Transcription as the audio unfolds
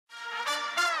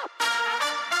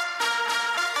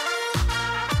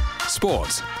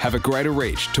Sports have a greater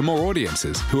reach to more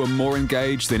audiences who are more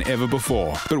engaged than ever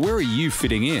before. But where are you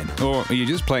fitting in? Or are you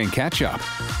just playing catch-up?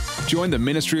 Join the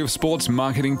Ministry of Sports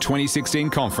Marketing 2016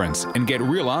 conference and get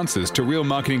real answers to real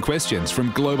marketing questions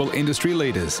from global industry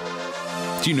leaders.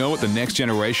 Do you know what the next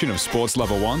generation of sports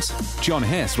lover wants? John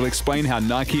Hess will explain how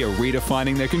Nike are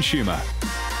redefining their consumer.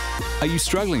 Are you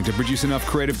struggling to produce enough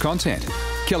creative content?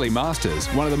 Kelly Masters,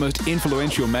 one of the most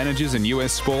influential managers in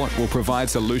US sport, will provide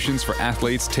solutions for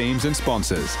athletes, teams and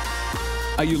sponsors.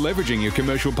 Are you leveraging your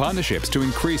commercial partnerships to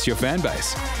increase your fan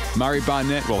base? Murray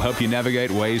Barnett will help you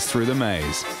navigate ways through the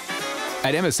maze.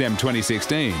 At MSM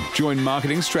 2016, join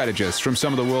marketing strategists from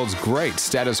some of the world's great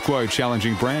status quo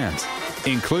challenging brands,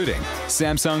 including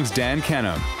Samsung's Dan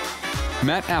Canham,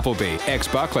 Matt Appleby,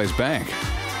 ex-Barclays Bank,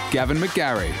 Gavin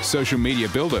McGarry, social media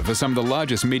builder for some of the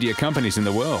largest media companies in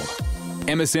the world.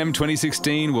 MSM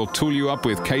 2016 will tool you up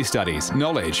with case studies,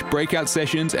 knowledge, breakout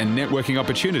sessions, and networking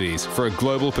opportunities for a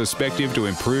global perspective to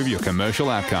improve your commercial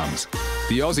outcomes.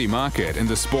 The Aussie market and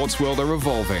the sports world are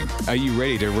evolving. Are you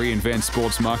ready to reinvent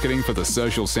sports marketing for the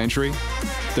social century?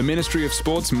 The Ministry of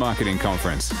Sports Marketing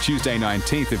Conference, Tuesday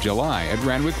 19th of July at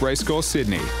Randwick Racecourse,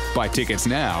 Sydney. Buy tickets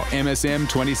now,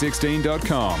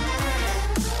 msm2016.com.